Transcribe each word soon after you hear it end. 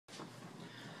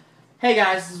Hey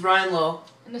guys, this is Ryan Lill.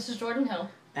 And this is Jordan Hill.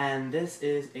 And this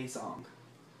is a song.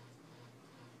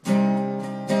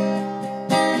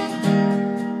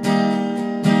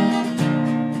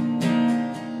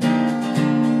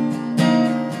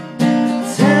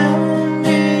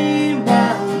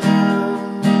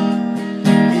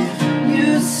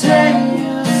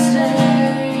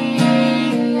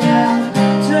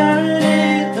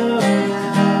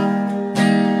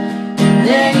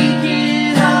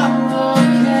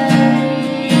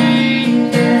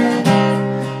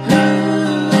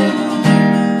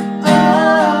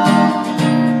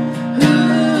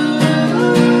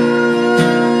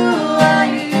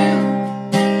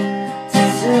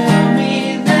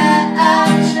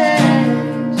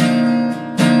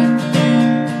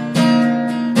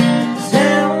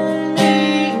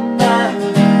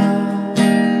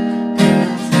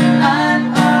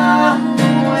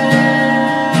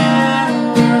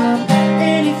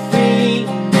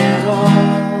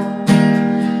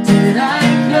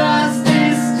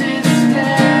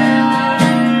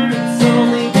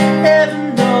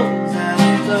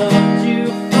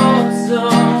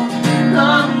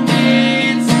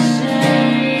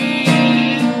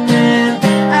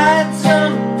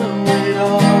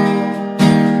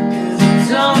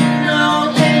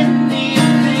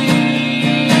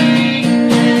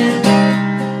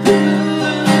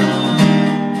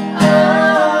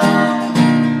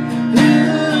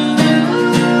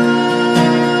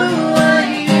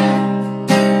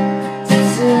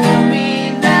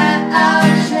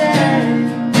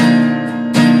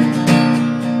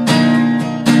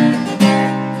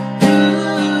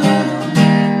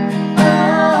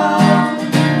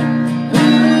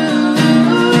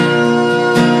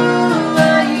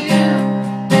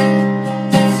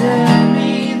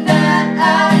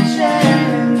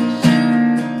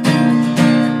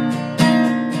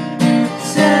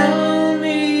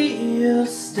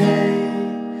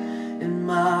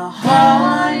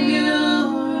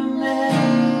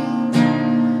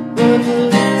 The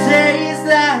days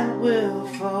that will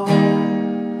fall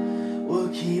will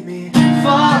keep me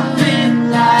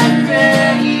falling like rain.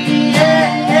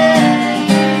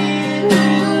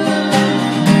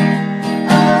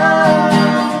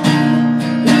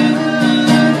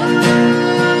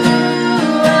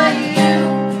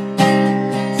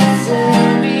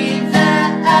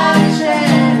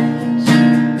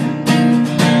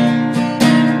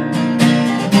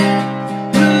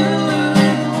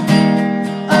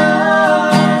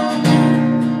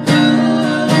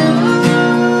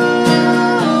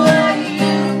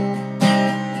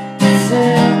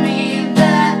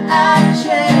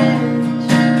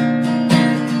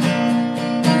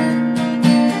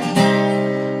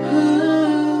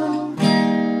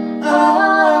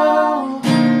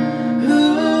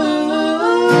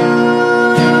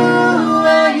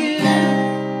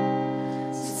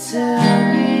 Tell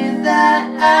me that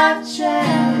I've changed.